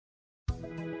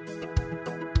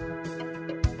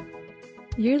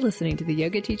You're listening to the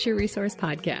Yoga Teacher Resource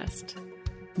Podcast.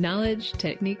 Knowledge,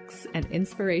 techniques, and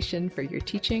inspiration for your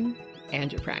teaching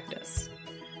and your practice.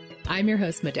 I'm your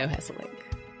host, Mado Hesselink.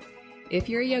 If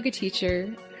you're a yoga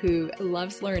teacher who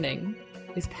loves learning,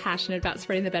 is passionate about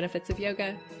spreading the benefits of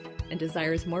yoga, and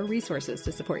desires more resources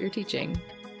to support your teaching,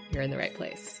 you're in the right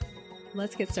place.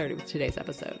 Let's get started with today's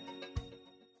episode.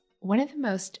 One of the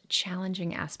most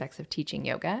challenging aspects of teaching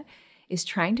yoga is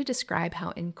trying to describe how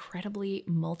incredibly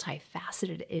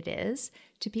multifaceted it is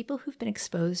to people who've been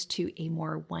exposed to a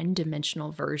more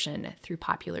one-dimensional version through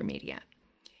popular media.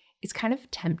 It's kind of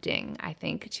tempting, I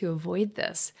think, to avoid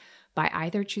this by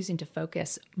either choosing to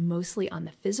focus mostly on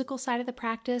the physical side of the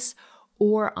practice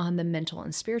or on the mental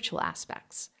and spiritual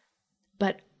aspects.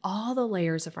 But all the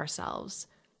layers of ourselves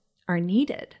are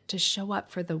needed to show up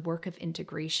for the work of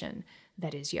integration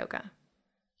that is yoga.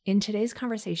 In today's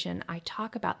conversation, I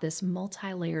talk about this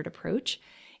multi-layered approach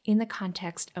in the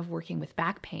context of working with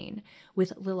back pain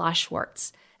with Lila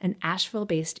Schwartz, an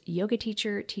Asheville-based yoga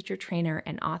teacher, teacher trainer,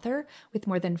 and author with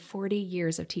more than 40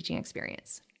 years of teaching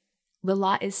experience.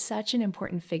 Lila is such an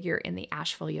important figure in the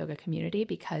Asheville yoga community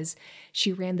because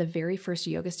she ran the very first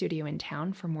yoga studio in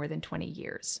town for more than 20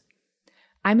 years.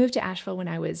 I moved to Asheville when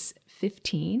I was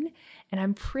 15, and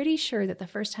I'm pretty sure that the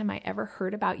first time I ever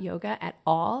heard about yoga at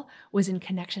all was in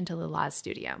connection to Lila's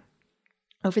studio.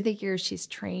 Over the years, she's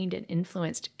trained and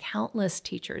influenced countless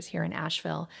teachers here in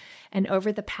Asheville, and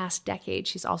over the past decade,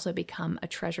 she's also become a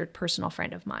treasured personal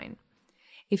friend of mine.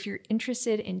 If you're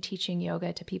interested in teaching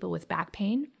yoga to people with back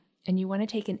pain, and you want to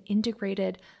take an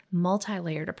integrated,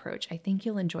 multi-layered approach, I think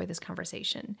you'll enjoy this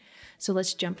conversation. So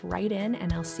let's jump right in,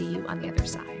 and I'll see you on the other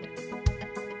side.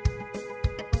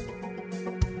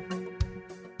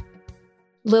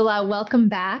 Lila, welcome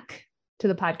back to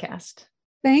the podcast.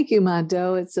 Thank you,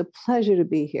 Mado. It's a pleasure to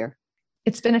be here.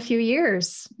 It's been a few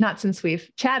years, not since we've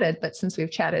chatted, but since we've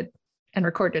chatted and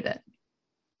recorded it.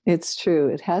 It's true.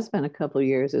 It has been a couple of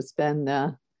years. It's been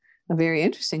a very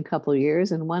interesting couple of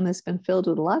years, and one that's been filled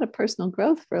with a lot of personal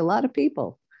growth for a lot of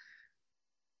people.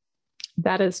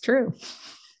 That is true.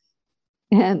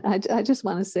 And I just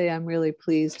want to say I'm really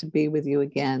pleased to be with you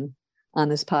again on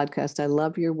this podcast. I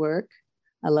love your work.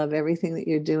 I love everything that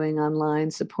you're doing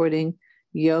online, supporting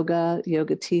yoga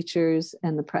teachers,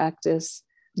 and the practice.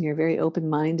 You're very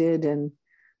open-minded, and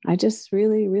I just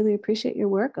really, really appreciate your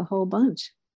work a whole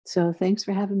bunch. So thanks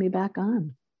for having me back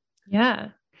on. Yeah.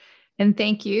 And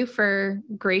thank you for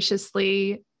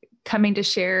graciously coming to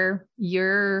share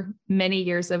your many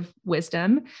years of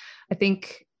wisdom. I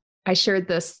think I shared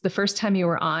this the first time you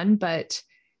were on, but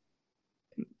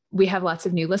we have lots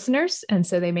of new listeners, and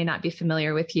so they may not be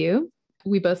familiar with you.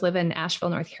 We both live in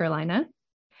Asheville, North Carolina.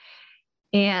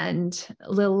 And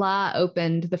Lila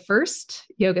opened the first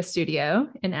yoga studio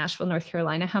in Asheville, North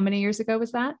Carolina. How many years ago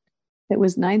was that? It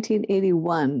was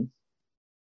 1981.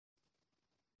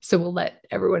 So we'll let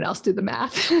everyone else do the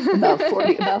math. about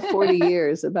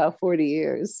 40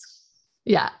 years.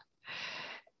 Yeah.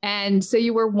 And so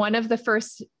you were one of the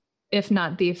first, if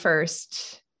not the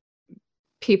first,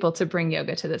 people to bring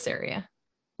yoga to this area.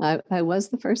 I was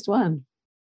the first one.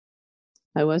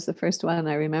 I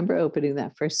remember opening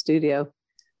that first studio.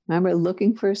 I remember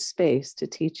looking for a space to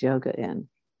teach yoga in.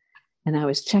 And I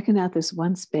was checking out this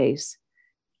one space,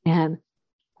 and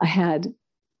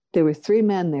there were three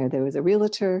men there. There was a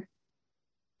realtor,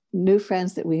 new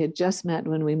friends that we had just met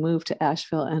when we moved to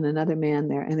Asheville, and another man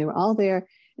there. And they were all there,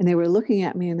 and they were looking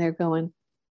at me, and they're going,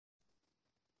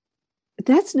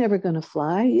 "That's never going to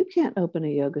fly. You can't open a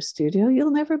yoga studio.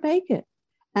 You'll never make it."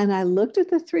 And I looked at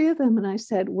the three of them, and I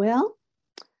said, "Well,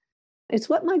 it's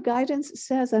what my guidance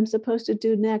says I'm supposed to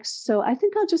do next. So I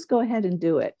think I'll just go ahead and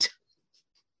do it."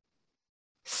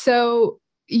 So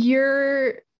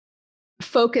your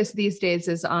focus these days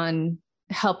is on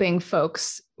helping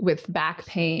folks with back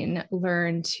pain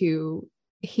learn to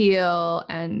heal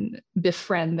and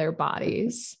befriend their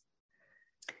bodies.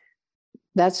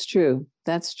 That's true.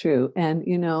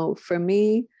 And, for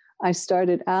me, I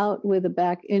started out with a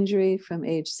back injury from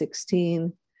age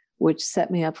 16, which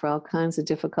set me up for all kinds of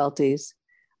difficulties.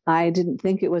 I didn't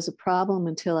think it was a problem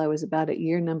until I was about at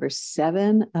year number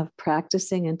 7 of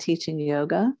practicing and teaching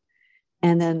yoga.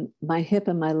 And then my hip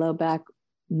and my low back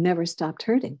never stopped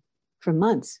hurting for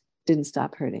months, didn't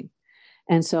stop hurting.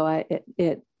 And so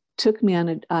it took me on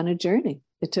a journey.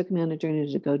 It took me on a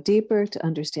journey to go deeper, to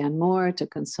understand more, to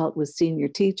consult with senior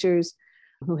teachers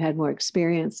who had more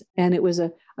experience. And it was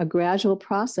a gradual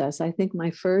process. I think my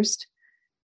first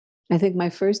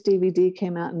DVD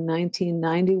came out in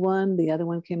 1991. The other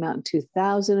one came out in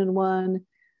 2001.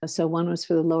 So one was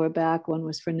for the lower back, one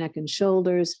was for neck and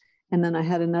shoulders. And then I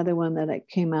had another one that I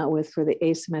came out with for the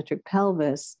asymmetric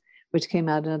pelvis, which came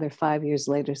out another 5 years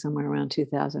later, somewhere around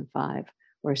 2005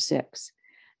 or six.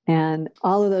 And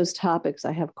all of those topics,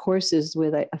 I have courses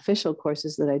with official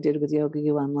courses that I did with Yoga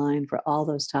U Online for all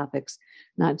those topics,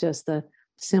 not just the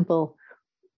simple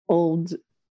old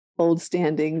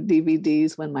standing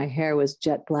DVDs when my hair was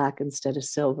jet black instead of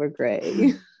silver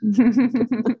gray.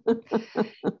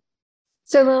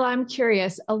 So Lil, I'm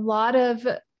curious, a lot of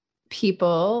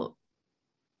people,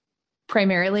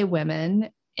 primarily women,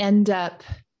 end up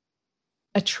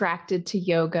attracted to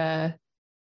yoga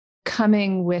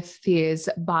coming with these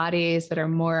bodies that are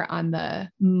more on the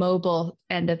mobile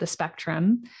end of the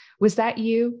spectrum. Was that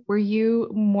you? Were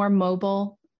you more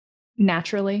mobile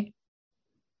naturally?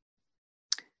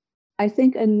 I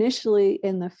think initially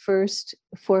in the first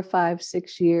 4, 5,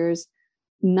 6 years,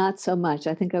 not so much.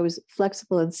 I think I was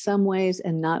flexible in some ways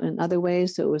and not in other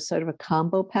ways. So it was sort of a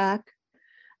combo pack.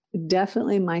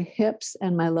 Definitely my hips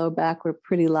and my low back were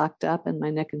pretty locked up, and my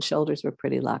neck and shoulders were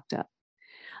pretty locked up.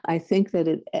 I think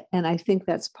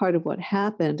that's part of what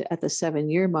happened at the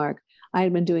 7-year mark. I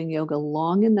had been doing yoga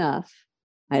long enough.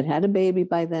 I'd had a baby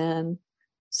by then.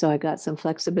 So I got some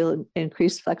flexibility,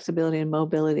 increased flexibility and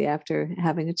mobility after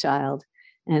having a child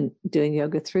and doing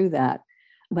yoga through that.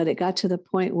 But it got to the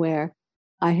point where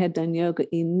I had done yoga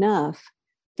enough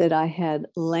that I had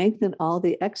lengthened all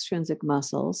the extrinsic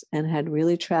muscles and had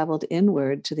really traveled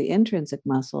inward to the intrinsic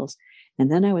muscles.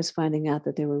 And then I was finding out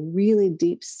that there were really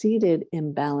deep-seated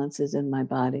imbalances in my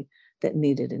body that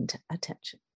needed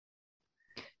attention.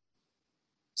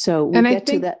 So we get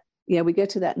to that. Yeah, we get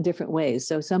to that in different ways.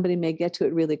 So somebody may get to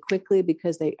it really quickly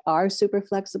because they are super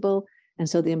flexible. And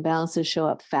so the imbalances show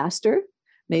up faster,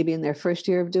 maybe in their first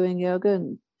year of doing yoga,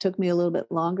 and took me a little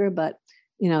bit longer, but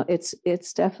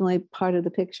it's definitely part of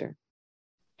the picture.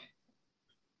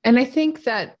 And I think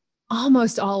that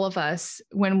almost all of us,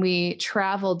 when we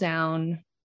travel down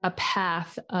a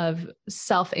path of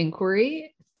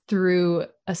self-inquiry through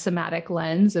a somatic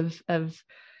lens of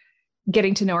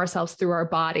getting to know ourselves through our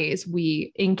bodies,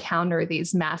 we encounter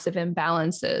these massive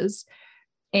imbalances,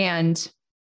 and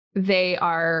they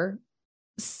are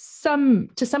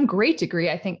to some great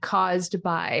degree, I think, caused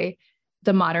by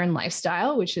the modern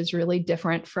lifestyle, which is really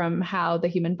different from how the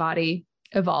human body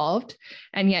evolved.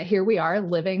 And yet here we are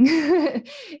living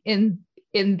in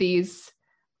these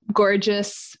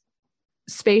gorgeous,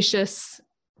 spacious,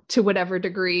 to whatever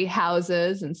degree,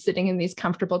 houses, and sitting in these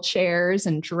comfortable chairs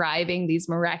and driving these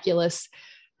miraculous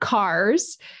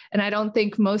cars. And I don't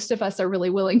think most of us are really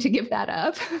willing to give that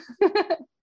up.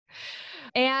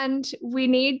 And we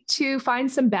need to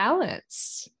find some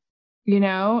balance,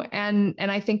 and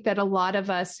I think that a lot of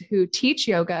us who teach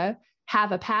yoga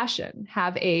have a passion,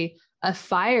 have a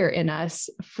fire in us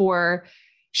for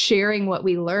sharing what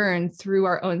we learn through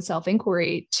our own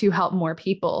self-inquiry to help more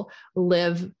people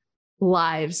live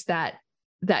lives that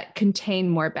contain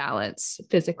more balance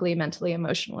physically, mentally,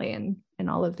 emotionally, and in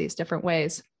all of these different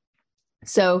ways.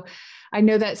 So I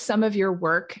know that some of your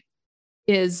work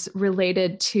is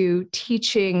related to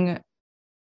teaching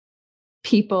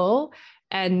people,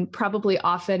 and probably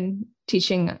often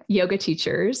teaching yoga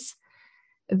teachers,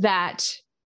 that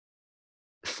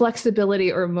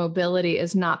flexibility or mobility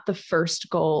is not the first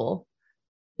goal,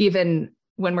 even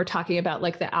when we're talking about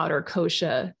like the outer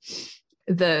kosha,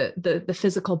 the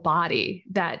physical body,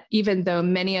 that even though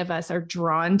many of us are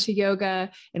drawn to yoga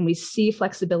and we see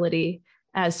flexibility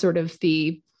as sort of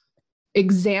the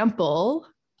example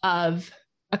of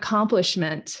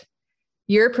accomplishment,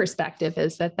 your perspective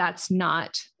is that that's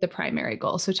not the primary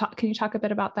goal. So can you talk a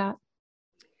bit about that?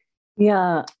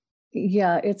 Yeah,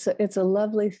 it's a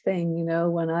lovely thing.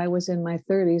 When I was in my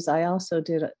 30s, I also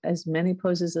did as many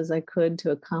poses as I could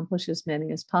to accomplish as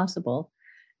many as possible,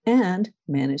 and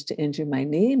managed to injure my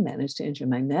knee, managed to injure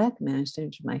my neck, managed to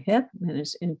injure my hip,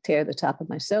 managed to tear the top of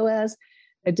my psoas.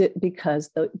 I did, because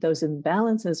those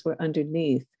imbalances were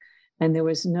underneath, and there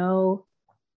was no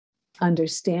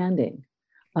understanding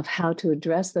of how to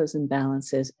address those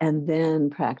imbalances and then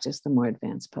practice the more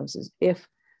advanced poses, if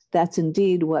that's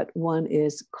indeed what one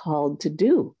is called to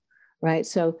do, right?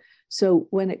 So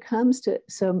when it comes to,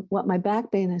 what my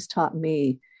back pain has taught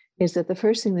me is that the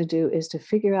first thing to do is to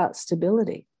figure out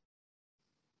stability.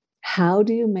 How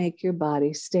do you make your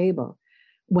body stable?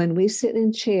 When we sit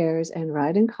in chairs and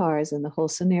ride in cars, and the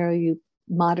whole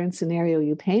modern scenario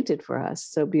you painted for us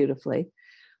so beautifully,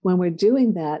 when we're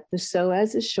doing that, the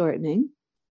psoas is shortening,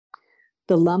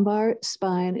 the lumbar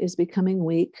spine is becoming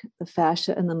weak, the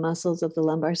fascia and the muscles of the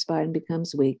lumbar spine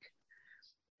becomes weak,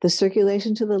 the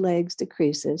circulation to the legs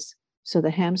decreases, so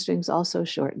the hamstrings also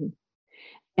shorten.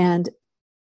 And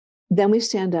then we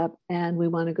stand up and we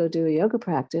want to go do a yoga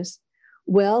practice.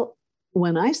 Well,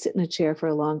 when I sit in a chair for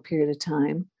a long period of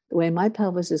time, the way my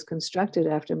pelvis is constructed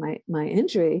after my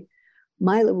injury,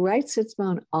 my right sits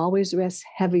bone always rests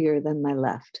heavier than my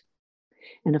left.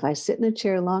 And if I sit in a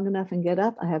chair long enough and get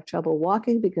up, I have trouble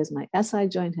walking because my SI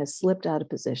joint has slipped out of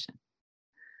position.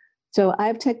 So I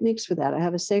have techniques for that. I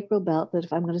have a sacral belt that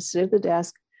if I'm going to sit at the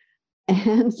desk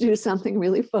and do something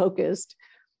really focused,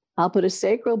 I'll put a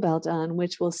sacral belt on,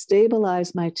 which will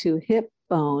stabilize my two hip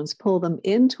bones, pull them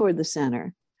in toward the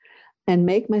center, and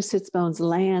make my sits bones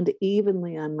land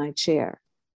evenly on my chair.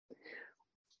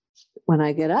 When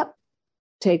I get up,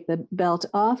 take the belt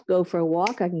off, go for a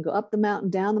walk. I can go up the mountain,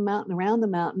 down the mountain, around the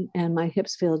mountain, and my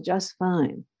hips feel just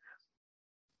fine.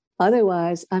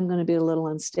 Otherwise, I'm going to be a little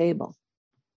unstable.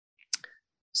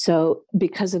 So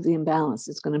because of the imbalance,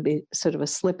 it's going to be sort of a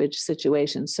slippage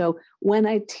situation. So when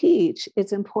I teach,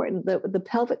 it's important that the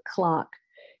pelvic clock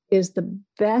is the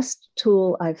best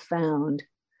tool I've found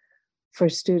for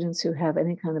students who have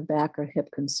any kind of back or hip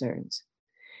concerns.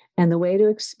 And the way to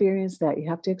experience that, you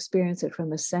have to experience it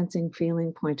from a sensing,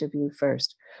 feeling point of view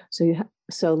first.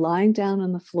 So lying down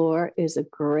on the floor is a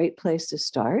great place to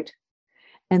start.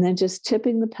 And then just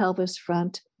tipping the pelvis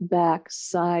front, back,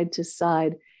 side to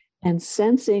side, and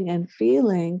sensing and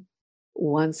feeling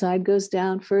one side goes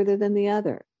down further than the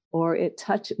other, or it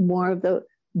touches more of the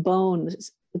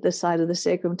bones, the side of the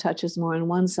sacrum touches more on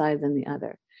one side than the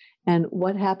other. And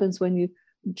what happens when you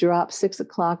drop 6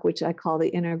 o'clock, which I call the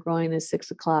inner groin, is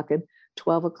 6 o'clock, and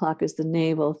 12 o'clock is the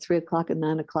navel, 3 o'clock and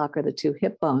 9 o'clock are the two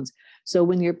hip bones. So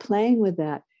when you're playing with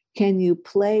that, can you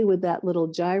play with that little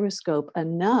gyroscope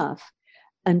enough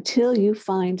until you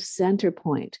find center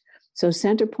point? So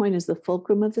center point is the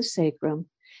fulcrum of the sacrum,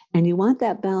 and you want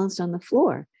that balanced on the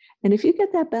floor. And if you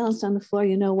get that balanced on the floor,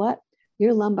 you know what?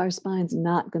 Your lumbar spine's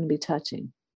not going to be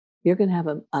touching. You're going to have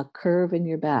a curve in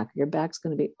your back. Your back's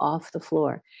going to be off the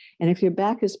floor. And if your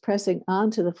back is pressing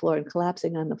onto the floor and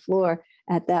collapsing on the floor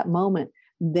at that moment,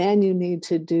 then you need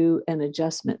to do an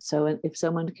adjustment. So if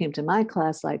someone came to my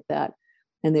class like that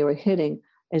and they were hitting,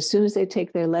 as soon as they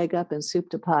take their leg up in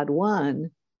Supta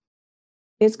one,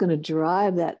 it's going to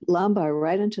drive that lumbar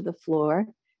right into the floor,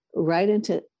 right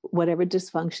into whatever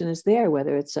dysfunction is there,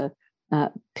 whether it's a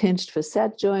pinched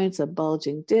facet joints, a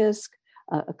bulging disc,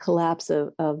 a collapse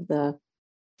of the,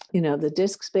 the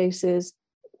disc spaces,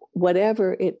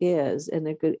 whatever it is, and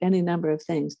there could any number of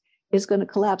things, it's going to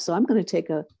collapse. So I'm going to take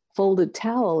a folded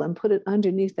towel and put it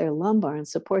underneath their lumbar and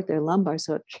support their lumbar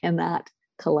so it cannot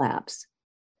collapse.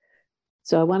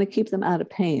 So I want to keep them out of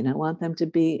pain. I want them to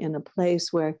be in a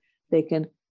place where they can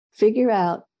figure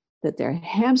out that their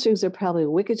hamstrings are probably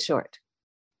wicked short.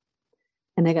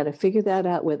 And they got to figure that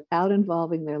out without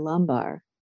involving their lumbar.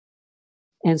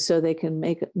 And so they can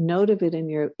make a note of it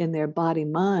in their body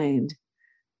mind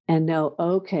and know,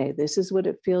 okay, this is what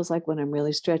it feels like when I'm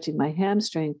really stretching my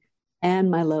hamstring and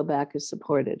my low back is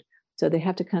supported. So they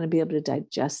have to kind of be able to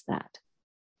digest that.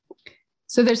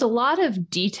 So there's a lot of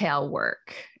detail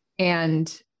work.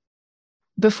 And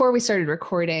before we started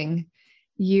recording,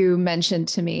 you mentioned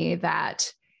to me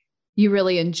that you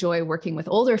really enjoy working with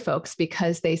older folks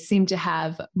because they seem to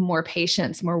have more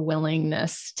patience, more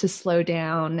willingness to slow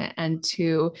down and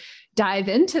to dive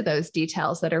into those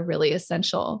details that are really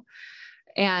essential.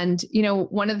 And,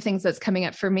 one of the things that's coming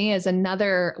up for me is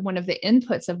another one of the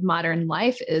inputs of modern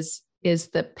life is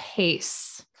the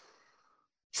pace.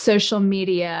 Social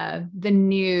media, the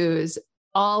news,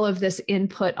 all of this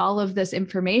input, all of this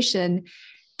information,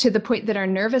 to the point that our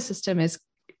nervous system is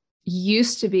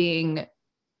used to being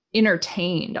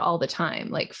entertained all the time,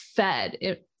 like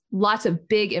fed lots of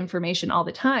big information all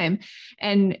the time.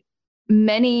 And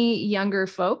many younger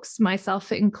folks,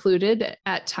 myself included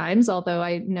at times, although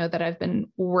I know that I've been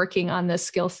working on this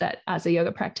skill set as a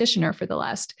yoga practitioner for the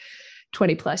last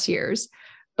 20 plus years,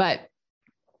 but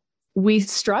we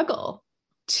struggle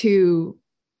to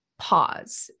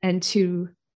pause and to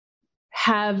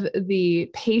have the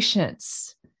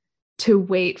patience to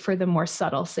wait for the more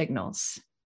subtle signals.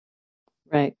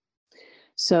 Right.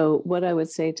 So what I would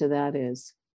say to that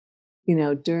is,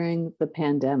 during the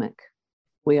pandemic,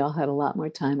 we all had a lot more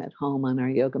time at home on our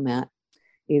yoga mat,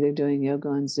 either doing yoga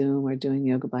on Zoom or doing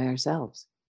yoga by ourselves.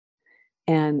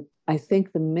 And I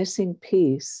think the missing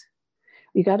piece,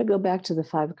 you got to go back to the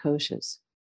 5 koshas,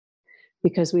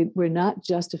 because we're not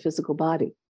just a physical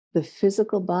body. The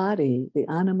physical body, the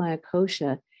Annamaya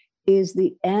kosha, is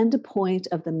the end point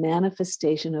of the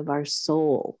manifestation of our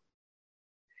soul.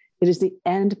 It is the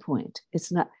end point.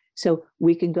 It's not, so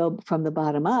we can go from the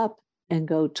bottom up and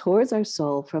go towards our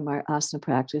soul from our asana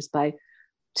practice by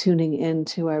tuning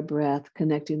into our breath,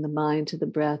 connecting the mind to the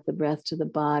breath to the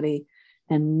body,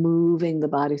 and moving the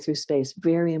body through space.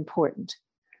 Very important.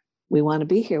 We want to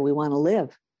be here. We want to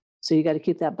live. So you got to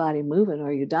keep that body moving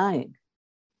or you're dying.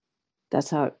 That's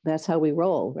how we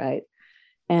roll, right?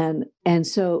 And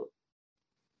so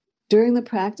during the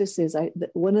practices,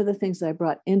 one of the things that I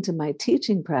brought into my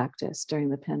teaching practice during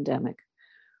the pandemic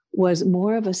was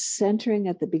more of a centering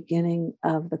at the beginning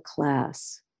of the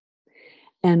class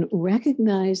and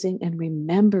recognizing and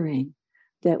remembering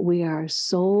that we are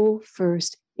soul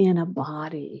first in a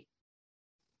body,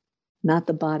 not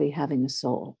the body having a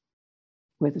soul.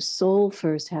 We're the soul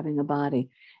first having a body.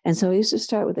 And so I used to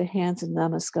start with the hands in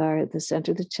Namaskar at the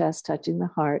center of the chest, touching the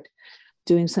heart,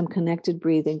 doing some connected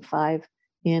breathing, 5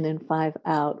 in and 5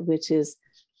 out, which is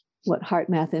what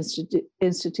HeartMath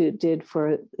Institute did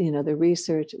for the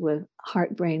research with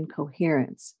heart-brain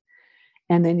coherence.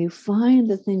 And then you find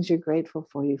the things you're grateful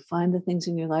for. You find the things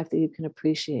in your life that you can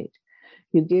appreciate.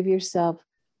 You give yourself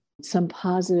some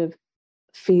positive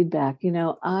feedback.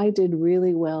 I did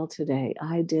really well today.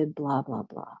 I did blah, blah,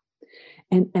 blah.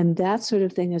 And that sort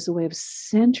of thing is a way of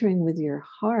centering with your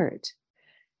heart,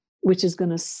 which is going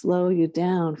to slow you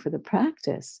down for the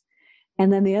practice.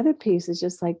 And then the other piece is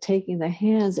just like taking the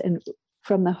hands and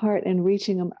from the heart and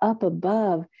reaching them up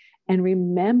above and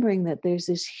remembering that there's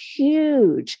this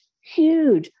huge,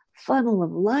 huge funnel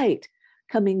of light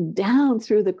coming down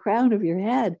through the crown of your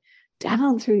head,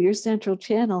 down through your central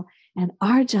channel. And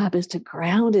our job is to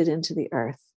ground it into the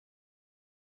earth.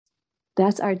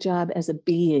 That's our job as a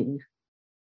being,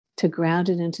 to ground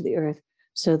it into the earth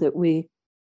so that we're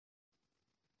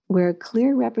a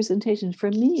clear representation. For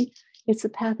me, it's the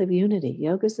path of unity.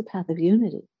 Yoga is the path of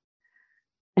unity.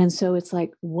 And so it's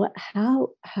like,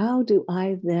 how do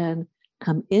I then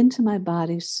come into my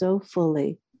body so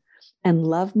fully and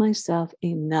love myself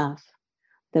enough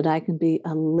that I can be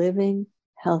a living,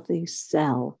 healthy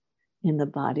cell in the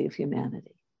body of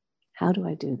humanity? How do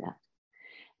I do that?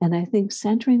 And I think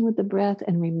centering with the breath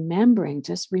and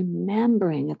just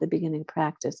remembering at the beginning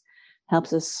practice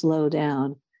helps us slow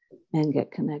down and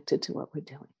get connected to what we're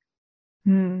doing.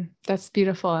 That's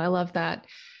beautiful. I love that.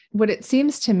 What it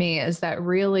seems to me is that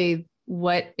really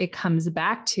what it comes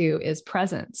back to is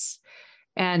presence.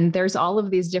 And there's all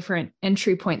of these different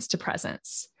entry points to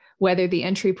presence, whether the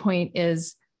entry point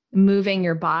is moving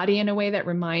your body in a way that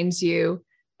reminds you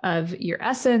of your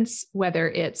essence, whether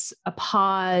it's a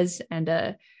pause and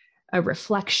a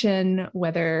reflection,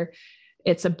 whether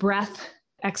it's a breath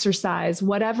exercise,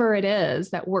 whatever it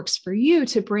is that works for you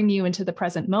to bring you into the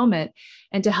present moment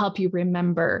and to help you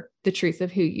remember the truth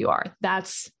of who you are.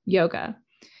 That's yoga.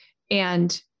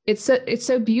 And it's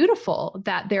so beautiful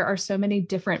that there are so many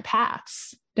different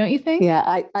paths, don't you think? Yeah,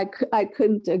 I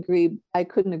couldn't agree. I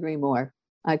couldn't agree more.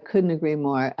 I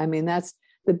mean, that's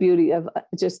the beauty of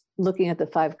just looking at the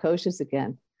 5 koshas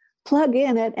again. Plug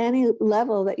in at any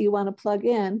level that you want to plug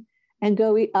in and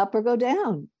go up or go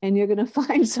down, and you're going to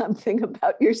find something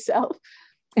about yourself,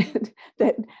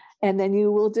 and then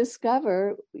you will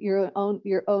discover your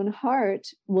own heart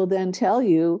will then tell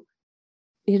you,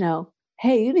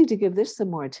 hey, you need to give this some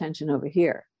more attention over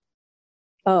here.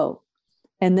 Oh,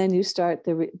 and then you start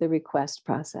the request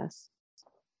process.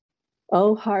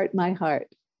 Oh, heart, my heart,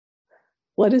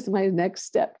 what is my next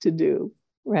step to do?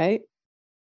 Right?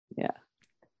 Yeah.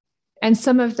 And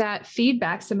some of that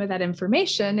feedback, some of that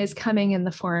information is coming in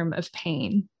the form of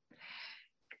pain.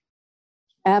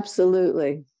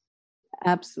 Absolutely.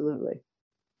 Absolutely.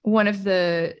 One of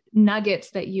the nuggets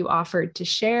that you offered to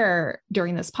share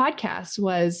during this podcast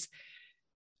was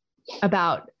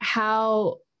about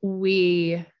how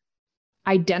we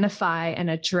identify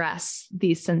and address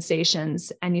these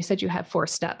sensations. And you said you have 4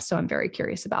 steps. So I'm very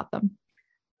curious about them.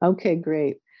 Okay,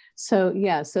 great. So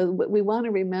what we want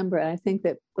to remember, I think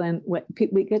that when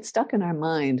we get stuck in our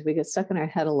mind, we get stuck in our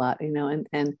head a lot,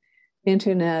 and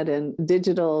internet and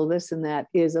digital, this and that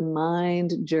is a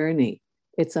mind journey.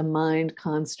 It's a mind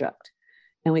construct,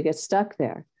 and we get stuck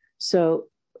there. So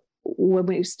when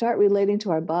we start relating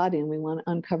to our body and we want to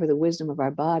uncover the wisdom of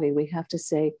our body, we have to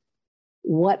say,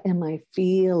 what am I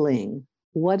feeling?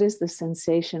 What is the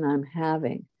sensation I'm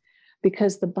having?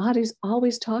 Because the body's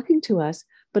always talking to us,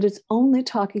 but it's only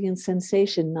talking in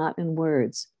sensation, not in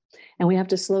words. And we have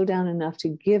to slow down enough to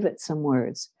give it some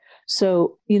words.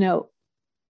 So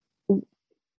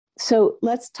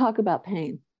let's talk about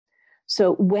pain.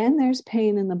 So when there's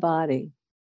pain in the body,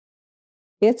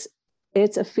 it's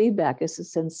a feedback. It's a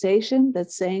sensation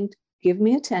that's saying, give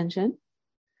me attention,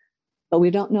 but we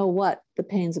don't know what the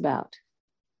pain's about.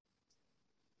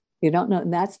 You don't know.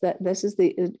 And this is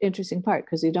the interesting part,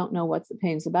 because you don't know what the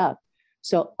pain's about.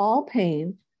 So all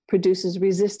pain produces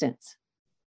resistance.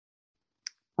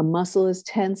 A muscle is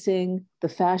tensing, the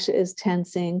fascia is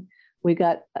tensing, we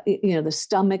got, the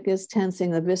stomach is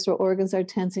tensing, the visceral organs are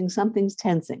tensing, something's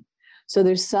tensing. So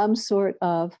there's some sort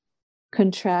of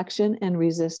contraction and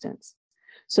resistance.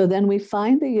 So then we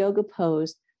find the yoga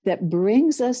pose that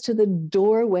brings us to the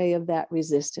doorway of that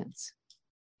resistance.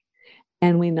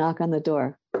 And we knock on the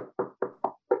door.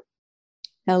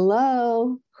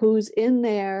 Hello, who's in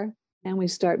there? And we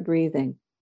start breathing.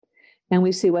 And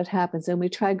we see what happens. And we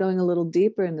try going a little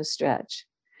deeper in the stretch.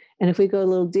 And if we go a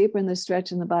little deeper in the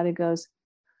stretch and the body goes,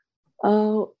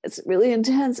 oh, it's really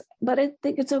intense, but I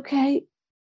think it's okay.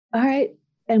 All right.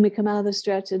 And we come out of the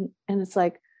stretch and it's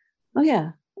like, oh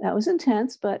yeah, that was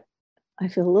intense, but I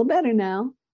feel a little better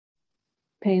now.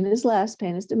 Pain is less,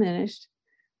 pain is diminished.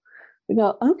 We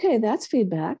go, okay, that's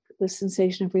feedback. The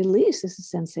sensation of release is a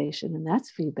sensation, and that's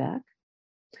feedback.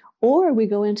 Or we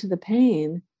go into the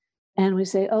pain and we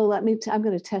say, oh, I'm going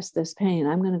to test this pain.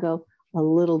 I'm going to go a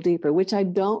little deeper, which I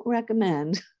don't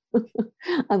recommend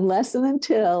unless and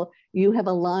until you have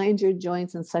aligned your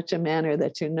joints in such a manner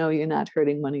that you know you're not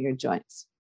hurting one of your joints.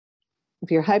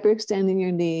 If you're hyperextending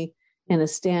your knee in a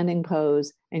standing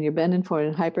pose and you're bending forward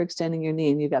and hyperextending your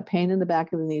knee and you've got pain in the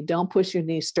back of the knee, don't push your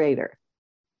knee straighter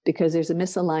because there's a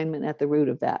misalignment at the root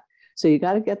of that. So you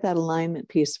got to get that alignment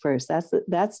piece first.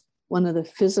 That's one of the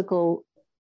physical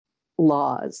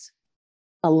laws.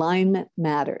 Alignment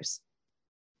matters.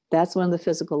 That's one of the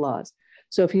physical laws.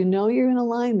 So if you know you're in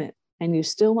alignment and you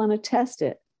still want to test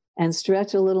it and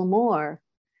stretch a little more,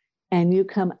 and you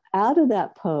come out of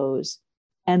that pose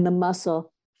and the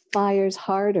muscle fires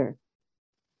harder,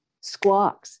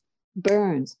 squawks,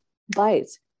 burns,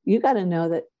 bites, you got to know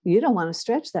that you don't want to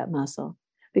stretch that muscle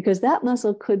because that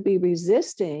muscle could be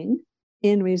resisting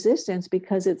in resistance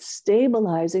because it's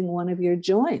stabilizing one of your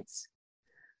joints.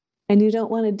 And you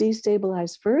don't want to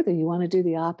destabilize further. You want to do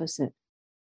the opposite.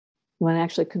 You want to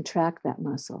actually contract that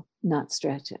muscle, not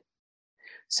stretch it.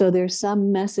 So there's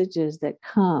some messages that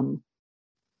come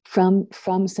from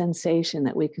sensation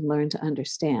that we can learn to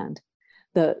understand.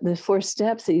 The 4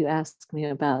 steps that you asked me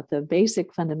about, the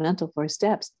basic fundamental 4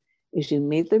 steps, is you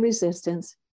meet the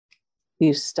resistance,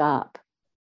 you stop.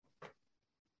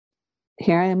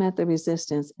 Here I am at the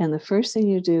resistance, and the first thing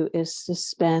you do is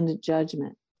suspend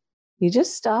judgment. You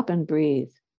just stop and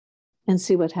breathe and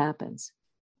see what happens,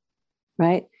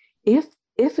 right? If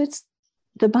it's,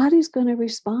 the body's going to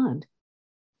respond.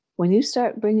 When you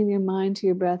start bringing your mind to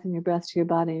your breath and your breath to your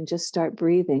body and just start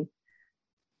breathing,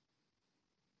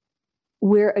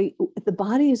 the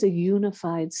body is a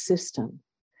unified system.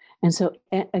 And so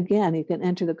again, you can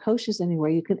enter the koshas anywhere.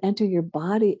 You can enter your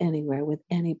body anywhere with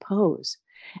any pose,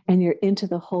 and you're into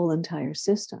the whole entire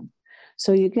system.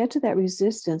 So you get to that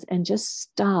resistance and just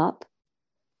stop,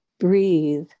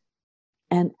 breathe,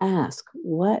 and ask,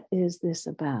 what is this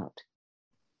about?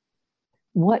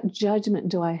 What judgment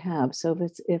do I have? So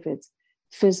if it's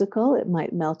physical, it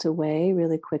might melt away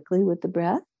really quickly with the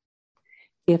breath.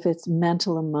 If it's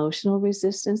mental, emotional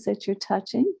resistance that you're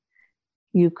touching,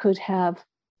 you could have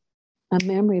a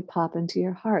memory pop into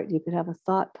your heart. You could have a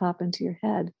thought pop into your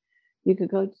head. You could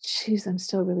go, geez, I'm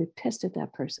still really pissed at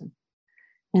that person.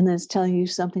 And then it's telling you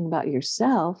something about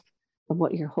yourself, of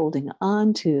what you're holding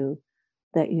on to,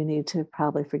 that you need to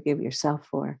probably forgive yourself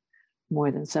for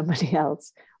more than somebody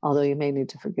else, although you may need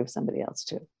to forgive somebody else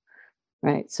too,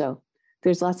 right? So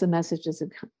there's lots of messages that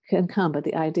can come, but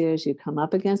the idea is you come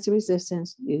up against the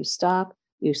resistance, you stop,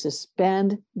 you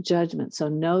suspend judgment. So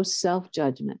no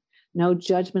self-judgment, no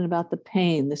judgment about the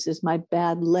pain. This is my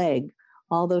bad leg,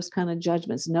 all those kind of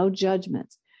judgments, no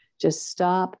judgments. Just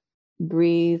stop,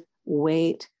 breathe,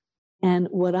 wait. And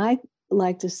what I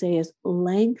like to say is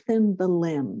lengthen the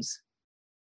limbs.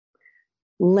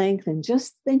 Lengthen.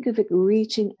 Just think of it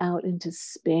reaching out into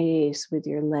space with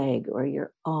your leg or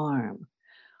your arm.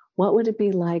 What would it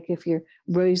be like if you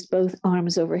raised both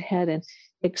arms overhead and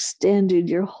extended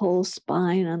your whole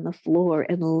spine on the floor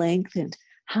and lengthened?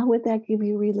 How would that give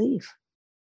you relief?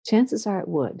 Chances are it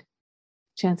would.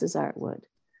 Chances are it would.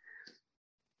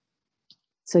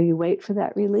 So you wait for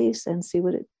that release and see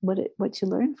what you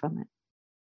learn from it.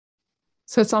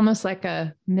 So it's almost like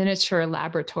a miniature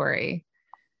laboratory,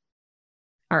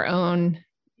 our own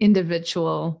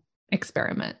individual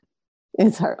experiment.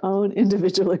 It's our own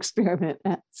individual experiment.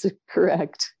 That's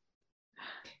correct.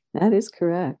 That is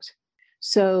correct.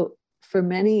 So for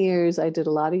many years, I did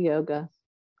a lot of yoga,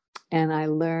 and I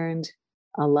learned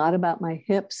a lot about my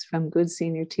hips from good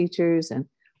senior teachers and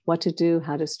what to do,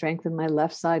 how to strengthen my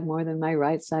left side more than my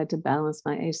right side to balance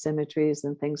my asymmetries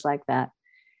and things like that.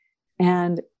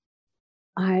 And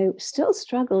I still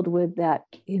struggled with that,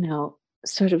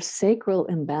 sort of sacral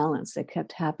imbalance that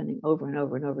kept happening over and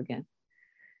over and over again.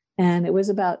 And it was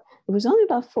only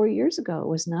about 4 years ago, it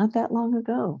was not that long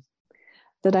ago,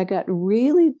 that I got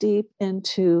really deep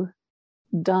into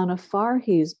Donna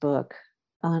Farhi's book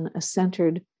on a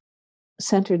centered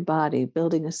body,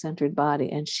 building a centered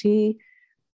body. And she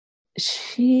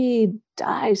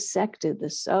dissected the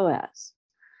psoas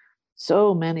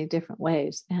so many different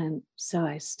ways. And so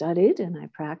I studied and I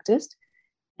practiced,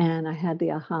 and I had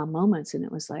the aha moments. And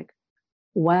it was like,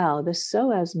 wow, the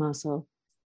psoas muscle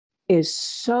is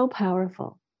so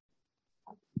powerful.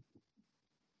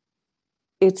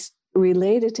 It's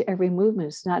related to every movement.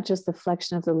 It's not just the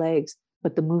flexion of the legs,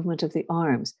 but the movement of the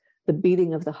arms, the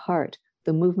beating of the heart,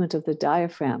 the movement of the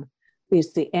diaphragm.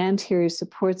 It's the anterior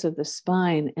supports of the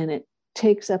spine, and it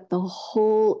takes up the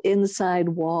whole inside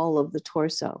wall of the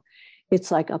torso.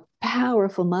 It's like a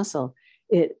powerful muscle.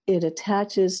 It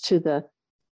attaches to the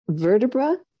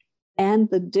vertebra and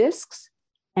the discs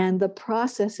and the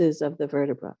processes of the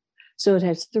vertebra. So it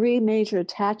has 3 major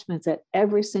attachments at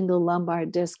every single lumbar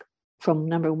disc from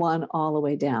number 1 all the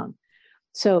way down.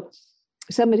 So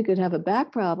somebody could have a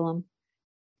back problem,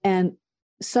 and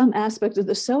some aspect of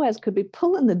the psoas could be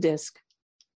pulling the disc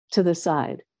to the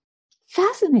side.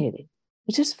 Fascinating.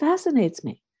 It just fascinates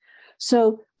me.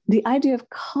 So the idea of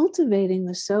cultivating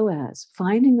the psoas,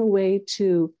 finding a way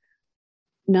to,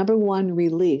 number 1,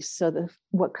 release. So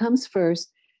what comes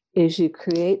first is you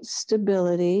create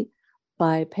stability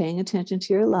by paying attention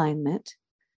to your alignment,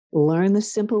 learn the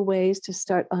simple ways to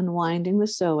start unwinding the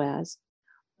psoas,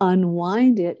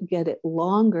 unwind it, get it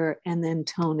longer, and then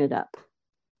tone it up.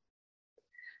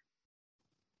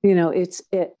 You know,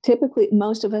 typically,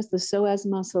 most of us, the psoas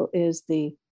muscle is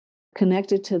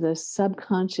connected to the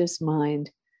subconscious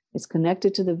mind. It's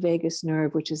connected to the vagus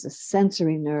nerve, which is a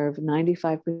sensory nerve,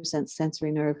 95%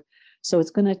 sensory nerve. So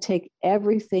it's going to take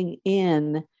everything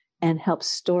in and help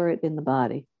store it in the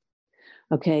body.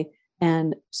 Okay.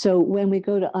 And so when we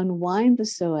go to unwind the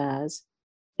psoas,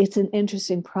 it's an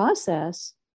interesting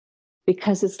process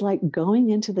because it's like going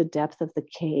into the depth of the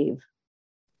cave.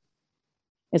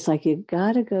 It's like you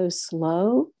got to go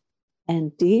slow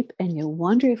and deep, and you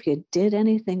wonder if you did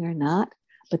anything or not.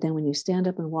 But then when you stand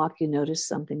up and walk, you notice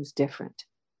something's different.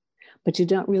 But you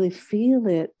don't really feel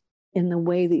it in the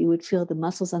way that you would feel the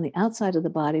muscles on the outside of the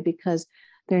body, because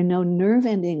there are no nerve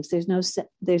endings.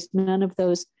 There's none of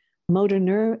those motor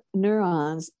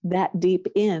neurons that deep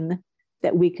in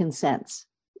that we can sense,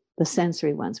 the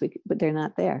sensory ones, but they're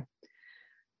not there.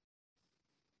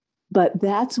 But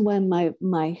that's when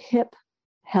my hip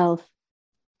health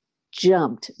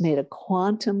made a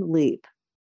quantum leap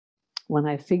when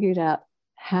I figured out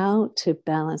how to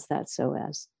balance that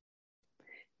psoas.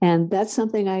 And that's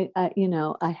something I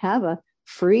have a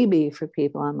freebie for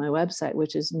people on my website,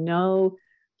 which is no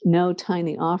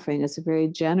tiny offering. It's a very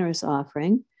generous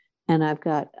offering. And I've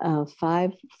got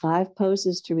 5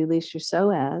 poses to release your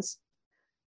psoas,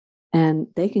 and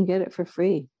they can get it for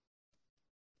free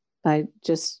by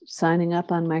just signing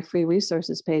up on my free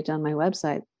resources page on my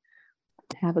website.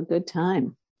 Have a good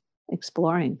time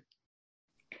exploring.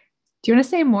 Do you want to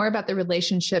say more about the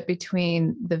relationship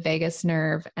between the vagus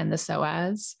nerve and the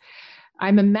psoas?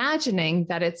 I'm imagining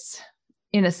that it's,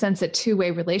 in a sense, a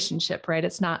 2-way relationship, right?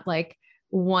 It's not like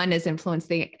one is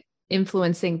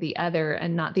influencing the other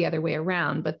and not the other way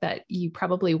around, but that you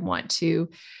probably want to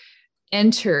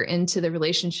enter into the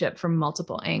relationship from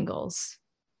multiple angles.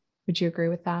 Would you agree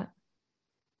with that?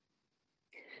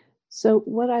 So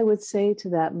what I would say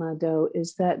to that, Mado,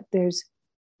 is that there's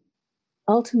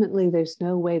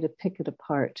no way to pick it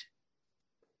apart,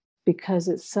 because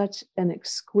it's such an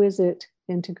exquisite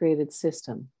integrated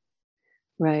system,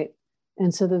 right?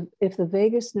 And so if the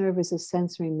vagus nerve is a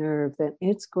sensory nerve, then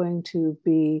it's going to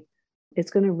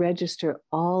register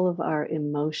all of our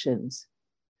emotions,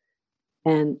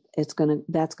 and that's going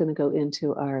to go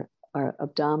into our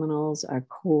abdominals, our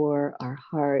core, our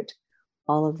heart,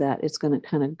 all of that. It's going to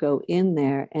kind of go in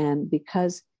there. And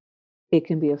because it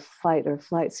can be a fight or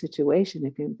flight situation,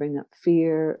 it can bring up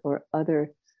fear or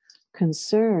other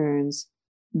concerns,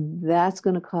 that's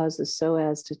going to cause the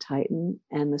psoas to tighten.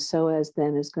 And the psoas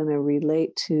then is going to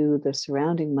relate to the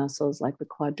surrounding muscles like the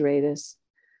quadratus,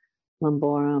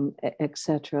 lumborum,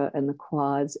 etc., and the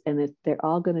quads. And they're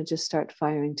all going to just start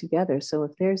firing together. So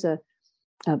if there's a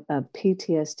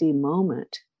PTSD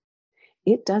moment,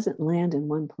 it doesn't land in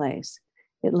one place.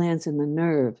 It lands in the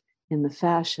nerve, in the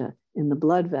fascia, in the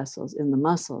blood vessels, in the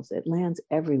muscles. It lands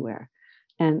everywhere.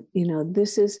 And,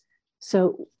 this is,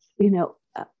 so,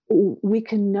 we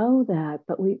can know that,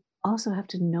 but we also have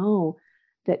to know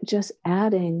that just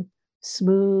adding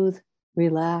smooth,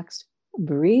 relaxed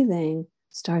breathing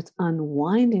starts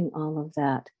unwinding all of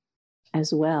that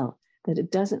as well, that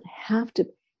it doesn't have to,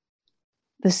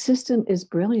 the system is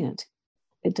brilliant.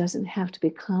 It doesn't have to be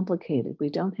complicated. We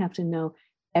don't have to know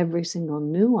every single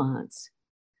nuance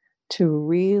to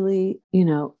really,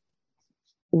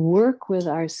 work with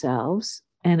ourselves.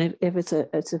 And if it's a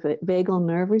vagal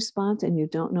nerve response and you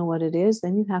don't know what it is,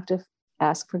 then you have to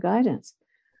ask for guidance.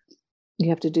 You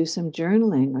have to do some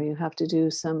journaling, or you have to do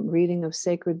some reading of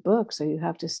sacred books, or you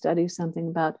have to study something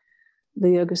about the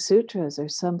Yoga Sutras or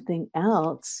something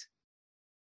else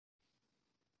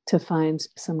to find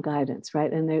some guidance,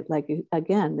 right? And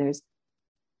there's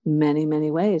many,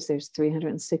 many ways. There's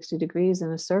 360 degrees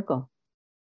in a circle.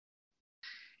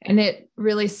 And it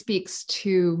really speaks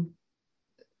to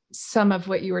some of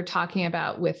what you were talking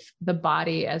about with the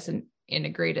body as an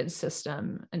integrated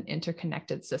system, an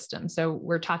interconnected system. So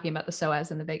we're talking about the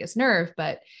psoas and the vagus nerve,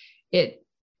 but it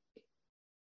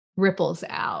ripples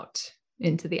out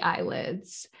into the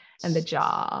eyelids and the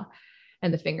jaw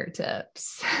and the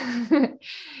fingertips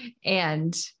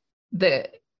and the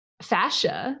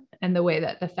fascia, and the way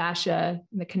that the fascia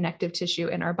and the connective tissue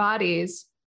in our bodies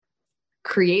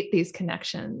create these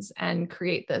connections and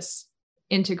create this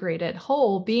integrated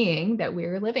whole being that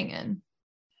we're living in.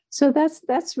 So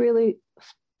that's really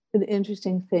an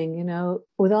interesting thing,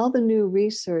 with all the new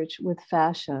research with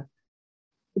fascia,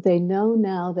 they know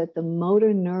now that the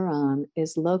motor neuron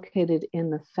is located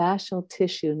in the fascial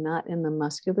tissue, not in the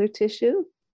muscular tissue.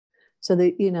 So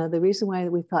the reason why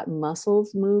we thought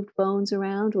muscles moved bones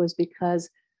around was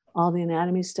because all the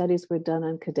anatomy studies were done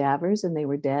on cadavers and they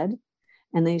were dead.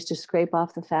 And they used to scrape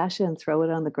off the fascia and throw it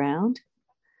on the ground,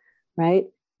 right?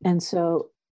 And so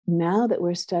now that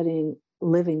we're studying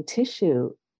living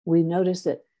tissue, we notice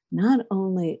that not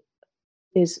only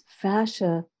is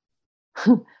fascia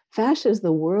is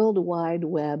the world wide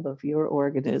web of your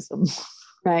organism,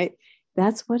 right?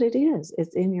 That's what it is.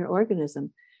 It's in your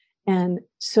organism. And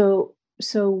so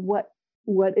what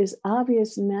is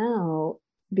obvious now,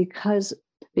 because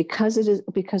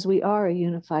we are a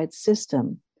unified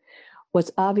system,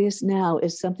 what's obvious now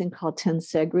is something called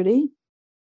tensegrity.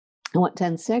 And what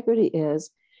tensegrity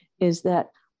is that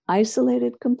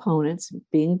isolated components,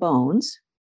 being bones,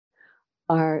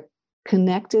 are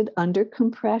connected under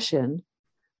compression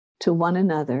to one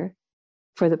another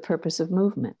for the purpose of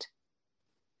movement.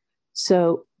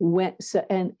 So when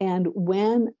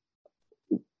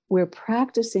we're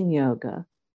practicing yoga,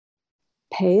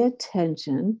 pay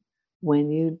attention when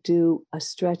you do a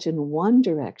stretch in one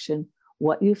direction,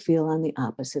 what you feel on the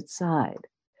opposite side,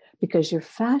 because your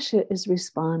fascia is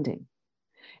responding.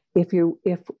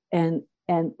 And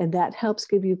that helps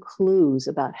give you clues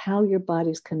about how your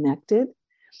body's connected.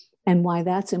 And why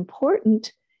that's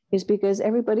important is because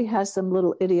everybody has some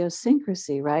little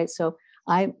idiosyncrasy, right? So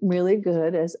I'm really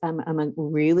good I'm a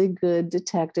really good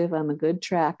detective. I'm a good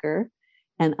tracker,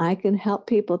 and I can help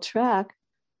people track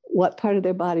what part of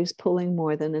their body's pulling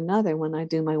more than another when I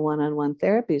do my one-on-one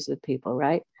therapies with people,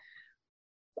 right?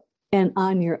 And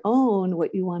on your own,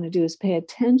 what you want to do is pay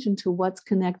attention to what's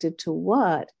connected to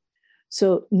what.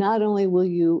 So not only will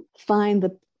you find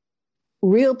the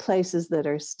real places that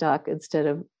are stuck instead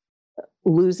of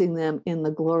losing them in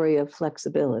the glory of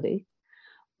flexibility,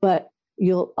 but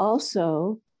you'll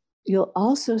also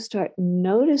start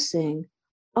noticing,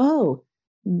 oh,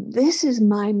 this is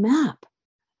my map.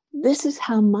 This is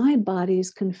how my body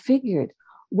is configured,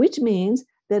 which means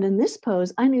that in this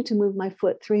pose, I need to move my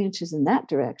foot 3 inches in that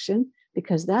direction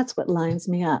because that's what lines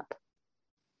me up.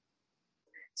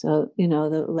 So,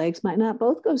 the legs might not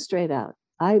both go straight out.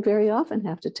 I very often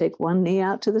have to take one knee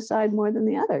out to the side more than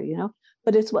the other,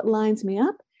 but it's what lines me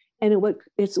up, and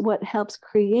it's what helps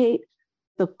create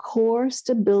the core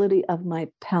stability of my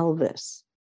pelvis.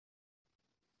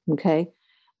 Okay.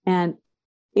 And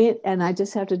I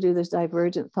just have to do this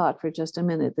divergent thought for just a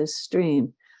minute, this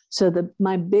stream. So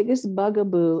my biggest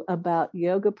bugaboo about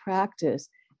yoga practice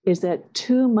is that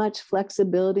too much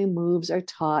flexibility moves are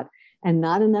taught and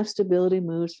not enough stability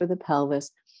moves for the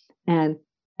pelvis. And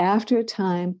after a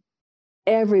time,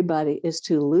 everybody is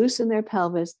too loose in their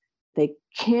pelvis. They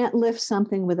can't lift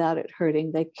something without it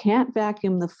hurting. They can't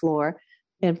vacuum the floor.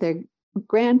 If they're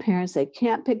grandparents, they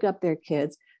can't pick up their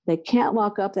kids. They can't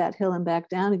walk up that hill and back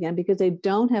down again because they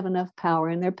don't have enough power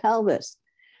in their pelvis.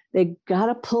 They got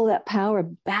to pull that power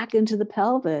back into the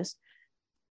pelvis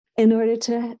in order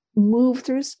to move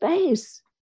through space.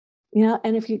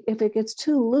 And if it gets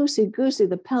too loosey-goosey,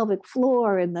 the pelvic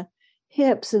floor and the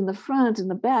hips and the front and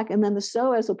the back, and then the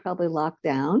psoas will probably lock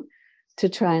down to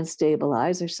try and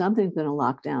stabilize, or something's going to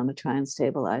lock down to try and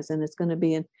stabilize. And it's going to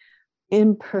be an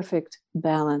imperfect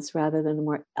balance rather than a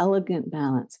more elegant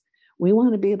balance, We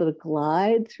want to be able to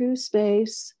glide through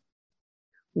space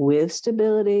with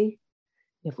stability.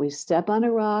 If we step on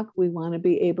a rock, we want to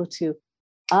be able to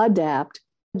adapt,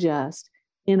 adjust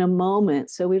in a moment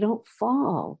so we don't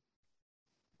fall.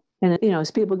 And,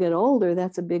 as people get older,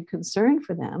 that's a big concern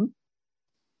for them.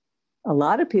 A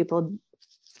lot of people,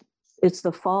 it's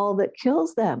the fall that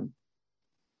kills them.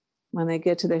 When they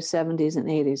get to their 70s and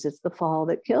 80s, it's the fall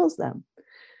that kills them.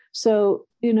 So,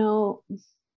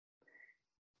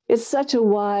 it's such a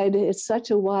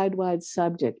wide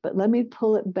subject, but let me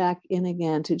pull it back in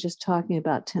again to just talking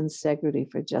about tensegrity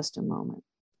for just a moment.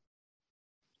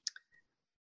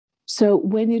 So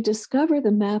when you discover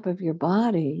the map of your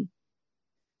body,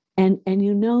 and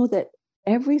you know that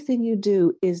everything you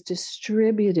do is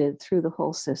distributed through the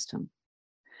whole system.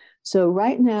 So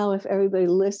right now, if everybody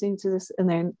listening to this,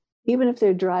 and even if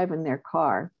they're driving their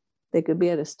car, they could be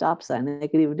at a stop sign, and they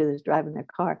could even do this driving their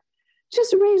car.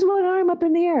 Just raise one arm up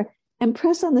in the air and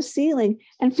press on the ceiling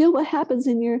and feel what happens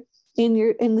in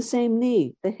the same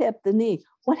knee, the hip, the knee.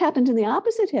 What happened in the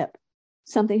opposite hip?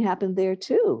 Something happened there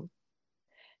too.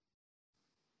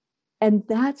 And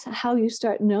that's how you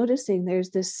start noticing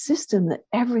there's this system that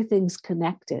everything's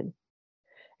connected.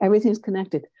 Everything's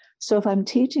connected. So if I'm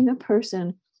teaching a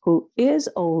person who is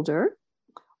older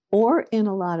or in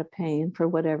a lot of pain for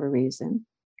whatever reason,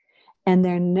 and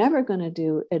they're never going to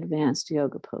do advanced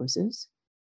yoga poses,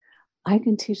 I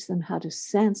can teach them how to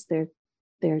sense their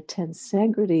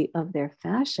tensegrity of their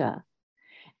fascia,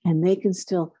 and they can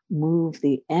still move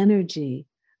the energy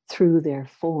through their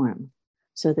form.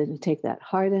 So that they take that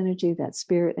heart energy, that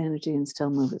spirit energy, and still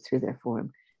move it through their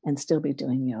form and still be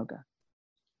doing yoga.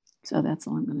 So that's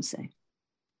all I'm going to say.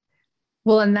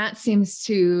 Well, and that seems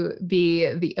to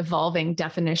be the evolving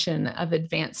definition of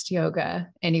advanced yoga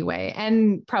anyway,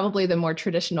 and probably the more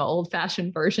traditional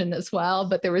old-fashioned version as well.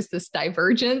 But there was this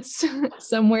divergence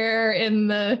somewhere in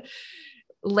the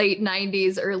late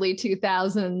 90s, early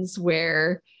 2000s,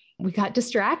 where we got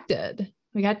distracted.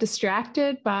 We got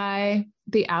distracted by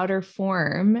the outer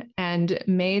form and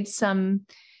made some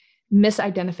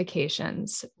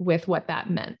misidentifications with what that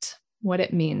meant, what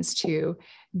it means to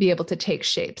be able to take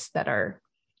shapes that are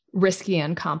risky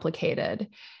and complicated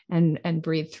and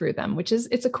breathe through them,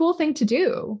 it's a cool thing to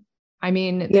do. I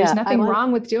mean, there's nothing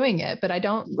wrong with doing it, but I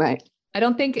don't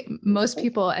think most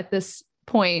people at this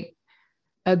point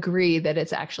agree that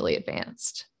it's actually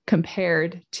advanced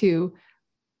compared to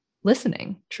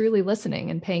truly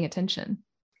listening and paying attention.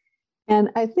 And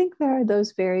I think there are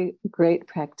those very great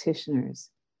practitioners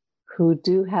who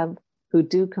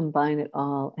do combine it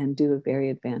all and do very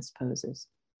advanced poses.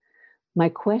 My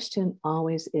question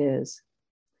always is,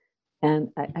 and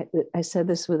I said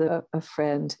this with a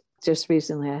friend just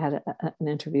recently. I had an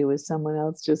interview with someone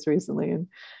else just recently,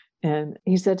 and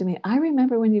he said to me, I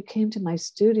remember when you came to my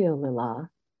studio, Lila,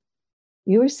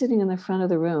 you were sitting in the front of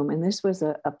the room, and this was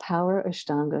a power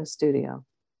Ashtanga studio,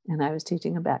 and I was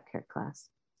teaching a back care class.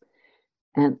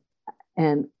 And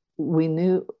I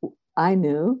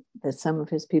knew that some of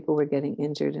his people were getting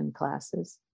injured in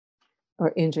classes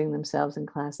or injuring themselves in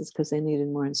classes because they needed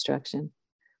more instruction.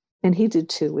 And he did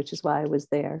too, which is why I was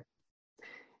there.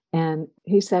 And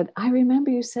he said, I remember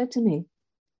you said to me,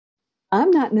 I'm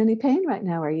not in any pain right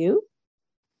now, are you?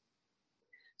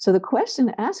 So the question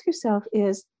to ask yourself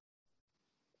is,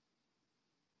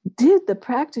 did the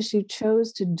practice you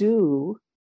chose to do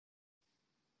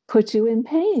put you in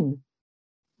pain?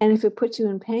 And if it puts you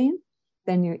in pain,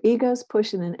 then your ego's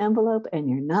pushing an envelope and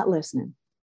you're not listening.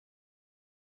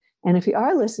 And if you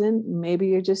are listening, maybe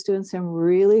you're just doing some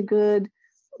really good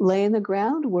laying the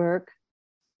groundwork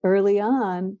early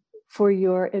on for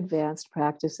your advanced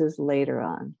practices later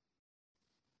on.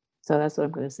 So that's what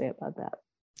I'm going to say about that.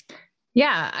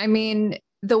 Yeah. I mean,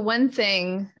 the one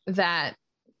thing that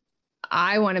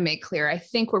I want to make clear, I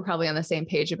think we're probably on the same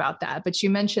page about that, but you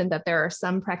mentioned that there are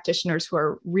some practitioners who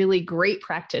are really great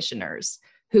practitioners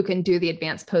who can do the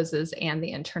advanced poses and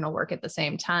the internal work at the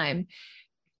same time.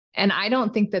 And I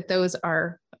don't think that those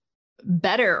are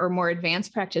better or more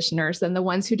advanced practitioners than the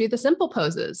ones who do the simple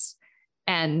poses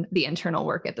and the internal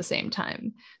work at the same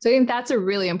time. So I think that's a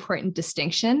really important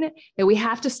distinction, that we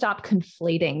have to stop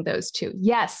conflating those two.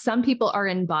 Yes, some people are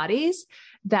in bodies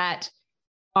that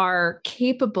are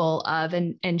capable of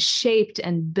and shaped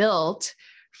and built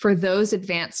for those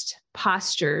advanced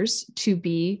postures to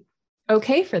be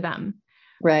okay for them.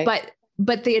 Right.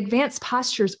 But the advanced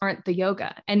postures aren't the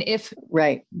yoga. And if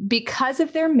because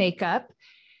of their makeup,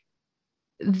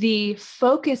 the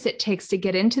focus it takes to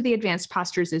get into the advanced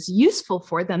postures is useful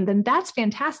for them, then that's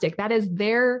fantastic. That is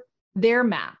their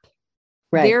map,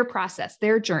 their process,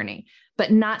 their journey,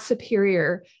 but not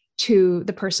superior to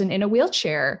the person in a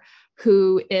wheelchair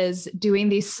who is doing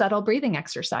these subtle breathing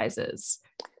exercises.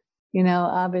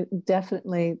 I'm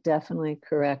definitely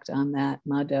correct on that,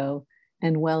 Mado,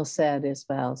 and well said as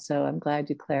well. So I'm glad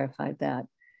you clarified that.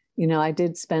 I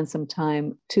did spend some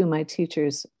time, two of my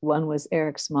teachers, one was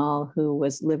Eric Small, who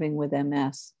was living with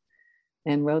MS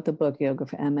and wrote the book Yoga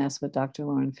for MS with Dr.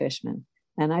 Lauren Fishman.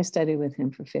 And I studied with him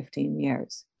for 15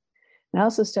 years. And I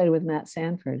also studied with Matt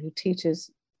Sanford, who teaches,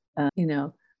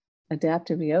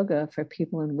 adaptive yoga for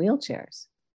people in wheelchairs,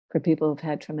 for people who've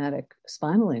had traumatic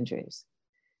spinal injuries.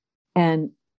 And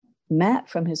Matt,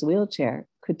 from his wheelchair,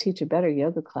 could teach a better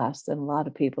yoga class than a lot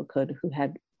of people could who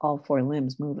had all four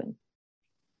limbs moving.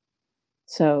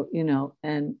 So,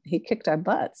 and he kicked our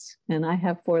butts, and I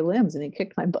have four limbs and he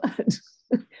kicked my butt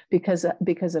because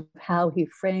of how he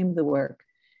framed the work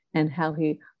and how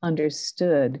he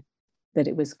understood that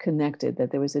it was connected,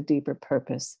 that there was a deeper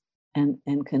purpose and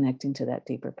connecting to that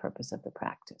deeper purpose of the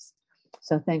practice.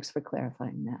 So thanks for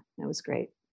clarifying that. That was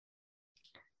great.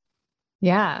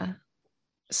 Yeah.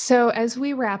 So as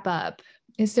we wrap up,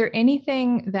 is there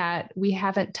anything that we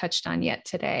haven't touched on yet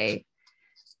today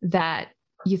that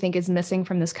you think is missing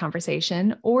from this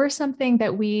conversation, or something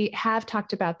that we have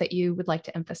talked about that you would like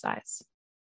to emphasize?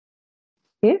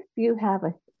 If you have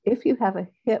a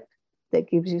hip that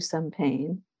gives you some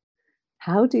pain,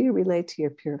 how do you relate to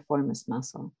your piriformis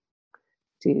muscle?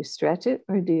 Do you stretch it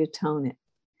or do you tone it?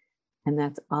 And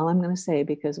that's all I'm going to say,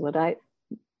 because 99%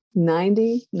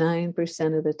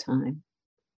 of the time,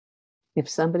 if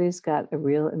somebody's got a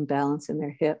real imbalance in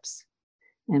their hips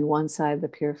and one side of the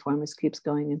piriformis keeps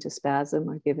going into spasm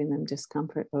or giving them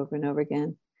discomfort over and over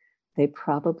again, they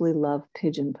probably love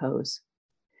pigeon pose.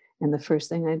 And the first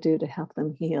thing I do to help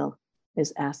them heal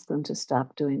is ask them to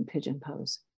stop doing pigeon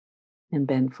pose and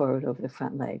bend forward over the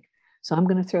front leg. So I'm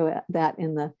going to throw that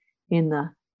in the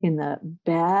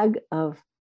bag of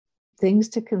things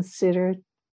to consider,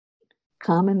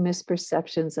 common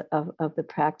misperceptions of the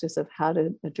practice of how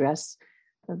to address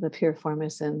the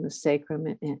piriformis and the sacrum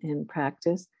in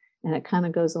practice. And it kind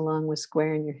of goes along with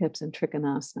squaring your hips and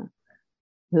trikonasana.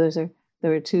 There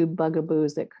are two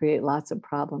bugaboos that create lots of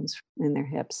problems in their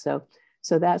hips. So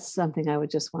that's something I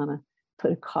would just want to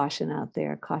put a caution out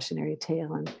there, a cautionary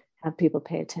tale, and have people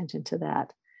pay attention to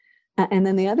that. And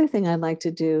then the other thing I'd like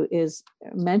to do is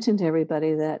mention to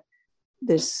everybody that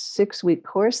this 6-week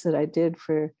course that I did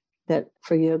for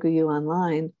Yoga U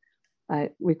Online, I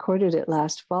recorded it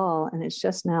last fall, and it's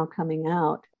just now coming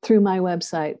out through my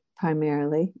website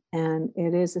primarily. And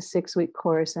it is a 6-week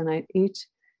course, and each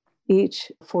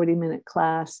 40-minute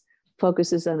class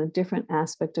focuses on a different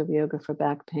aspect of yoga for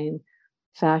back pain: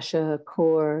 fascia,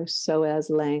 core, psoas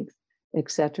length,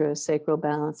 etc., sacral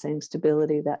balancing,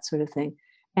 stability, that sort of thing.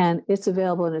 And it's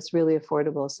available and it's really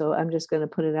affordable. So I'm just going to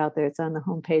put it out there. It's on the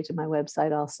homepage of my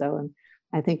website also. And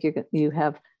I think you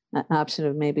have an option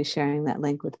of maybe sharing that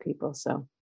link with people. So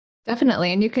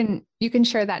definitely. And you can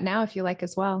share that now if you like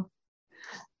as well.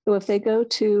 So if they go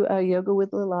to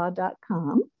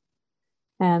yogawithlala.com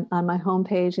and on my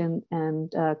homepage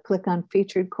and click on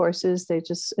featured courses,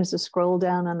 there's a scroll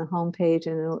down on the homepage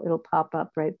and it'll pop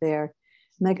up right there.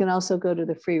 And they can also go to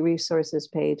the free resources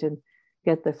page and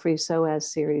get the free psoas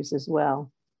series as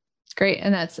well. Great.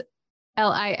 And that's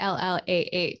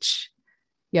LILLAH,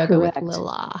 Yoga Correct. with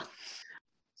Lila.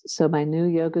 So my new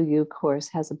Yoga U course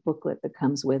has a booklet that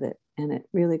comes with it, and it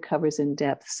really covers in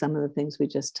depth some of the things we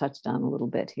just touched on a little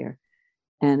bit here.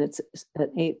 And it's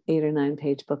an 8 or 9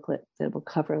 page booklet that will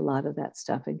cover a lot of that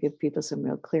stuff and give people some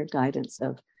real clear guidance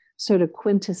of sort of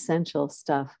quintessential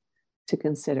stuff to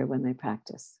consider when they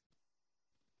practice.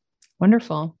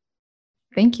 Wonderful.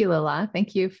 Thank you, Lila.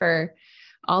 Thank you for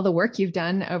all the work you've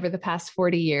done over the past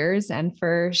 40 years and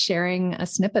for sharing a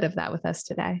snippet of that with us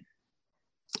today.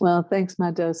 Well, thanks,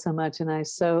 Mado, so much. And I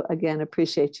so, again,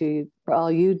 appreciate you for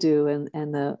all you do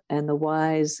and the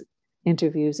wise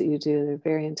interviews that you do. They're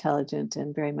very intelligent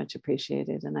and very much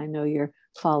appreciated. And I know your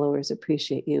followers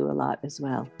appreciate you a lot as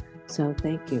well. So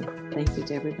thank you. Thank you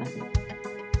to everybody.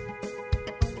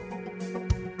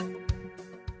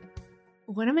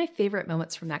 One of my favorite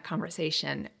moments from that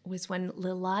conversation was when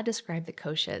Lila described the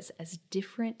koshas as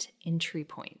different entry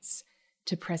points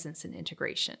to presence and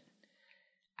integration.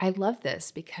 I love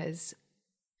this because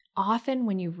often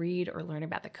when you read or learn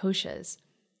about the koshas,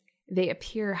 they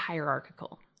appear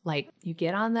hierarchical. Like you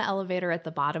get on the elevator at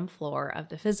the bottom floor of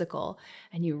the physical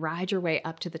and you ride your way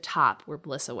up to the top where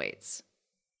bliss awaits.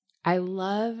 I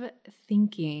love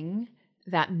thinking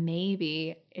that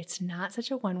maybe it's not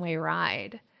such a one-way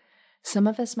ride. Some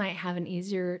of us might have an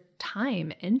easier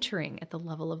time entering at the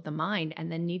level of the mind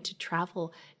and then need to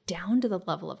travel down to the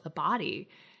level of the body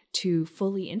to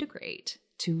fully integrate,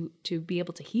 to be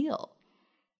able to heal.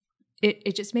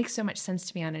 It just makes so much sense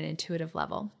to me on an intuitive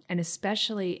level, and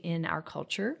especially in our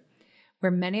culture,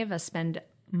 where many of us spend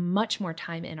much more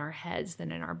time in our heads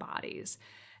than in our bodies,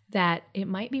 that it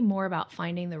might be more about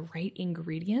finding the right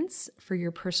ingredients for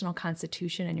your personal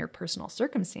constitution and your personal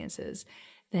circumstances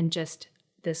than just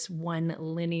this one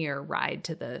linear ride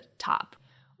to the top.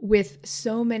 With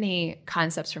so many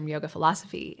concepts from yoga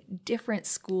philosophy, different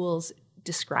schools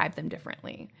describe them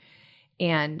differently.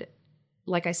 And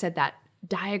like I said, that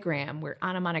diagram where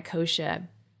Anamana Kosha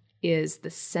is the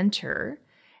center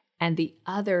and the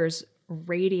others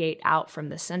radiate out from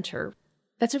the center,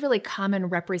 that's a really common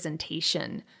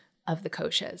representation of the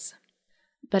koshas.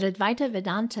 But Advaita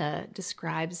Vedanta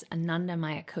describes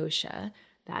Anandamaya Kosha,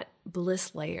 that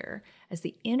bliss layer, as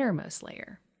the innermost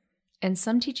layer. And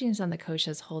some teachings on the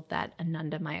koshas hold that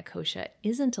Anandamaya Kosha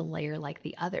isn't a layer like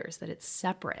the others, that it's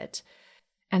separate,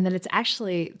 and that it's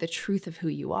actually the truth of who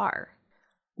you are.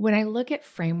 When I look at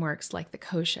frameworks like the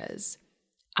koshas,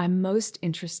 I'm most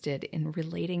interested in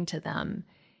relating to them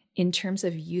in terms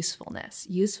of usefulness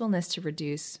to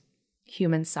reduce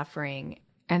human suffering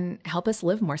and help us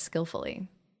live more skillfully.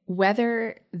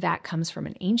 Whether that comes from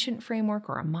an ancient framework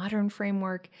or a modern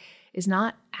framework is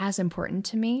not as important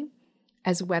to me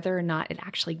as whether or not it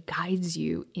actually guides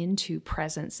you into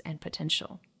presence and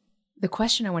potential. The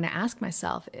question I want to ask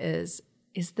myself is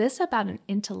this about an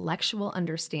intellectual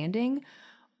understanding,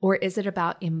 or is it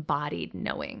about embodied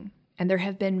knowing? And there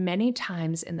have been many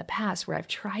times in the past where I've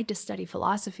tried to study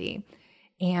philosophy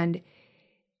and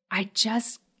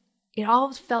it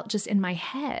all felt just in my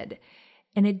head.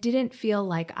 And it didn't feel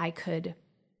like I could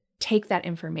take that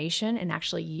information and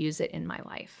actually use it in my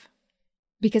life.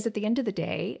 Because at the end of the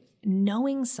day,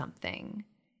 knowing something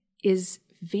is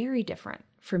very different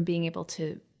from being able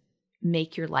to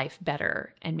make your life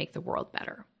better and make the world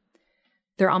better.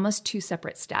 They're almost two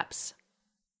separate steps.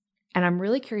 And I'm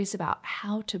really curious about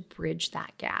how to bridge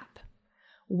that gap.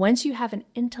 Once you have an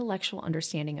intellectual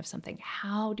understanding of something,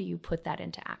 how do you put that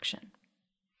into action?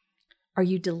 Are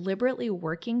you deliberately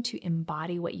working to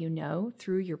embody what you know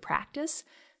through your practice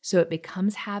so it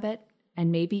becomes habit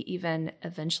and maybe even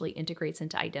eventually integrates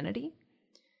into identity?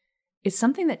 It's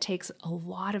something that takes a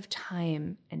lot of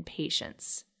time and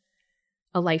patience,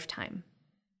 a lifetime.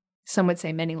 Some would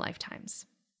say many lifetimes.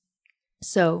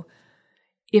 So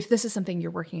if this is something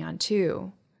you're working on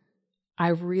too, I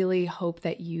really hope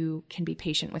that you can be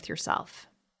patient with yourself.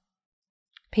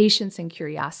 Patience and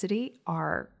curiosity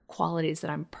are qualities that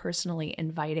I'm personally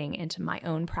inviting into my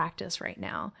own practice right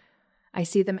now. I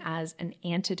see them as an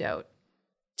antidote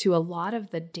to a lot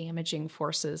of the damaging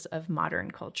forces of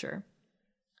modern culture.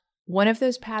 One of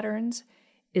those patterns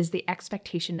is the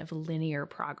expectation of linear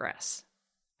progress.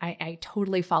 I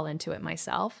totally fall into it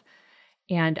myself,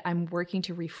 and I'm working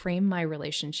to reframe my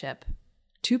relationship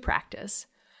to practice,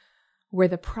 where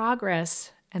the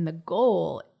progress and the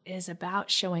goal is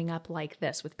about showing up like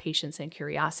this with patience and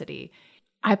curiosity.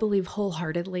 I believe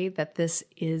wholeheartedly that this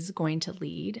is going to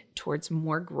lead towards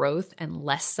more growth and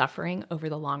less suffering over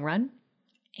the long run.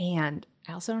 And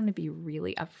I also want to be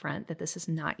really upfront that this is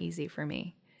not easy for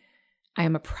me. I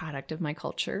am a product of my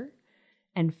culture,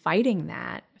 and fighting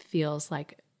that feels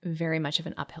like very much of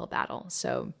an uphill battle.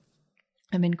 So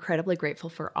I'm incredibly grateful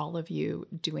for all of you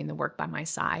doing the work by my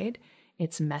side.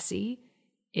 It's messy.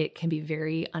 It can be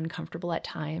very uncomfortable at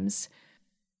times.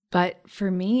 But for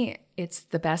me, it's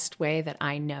the best way that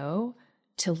I know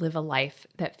to live a life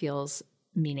that feels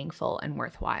meaningful and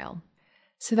worthwhile.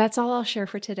 So that's all I'll share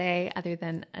for today, other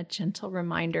than a gentle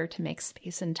reminder to make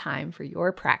space and time for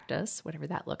your practice, whatever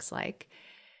that looks like.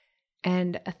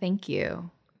 And a thank you.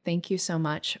 Thank you so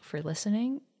much for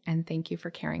listening, and thank you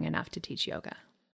for caring enough to teach yoga.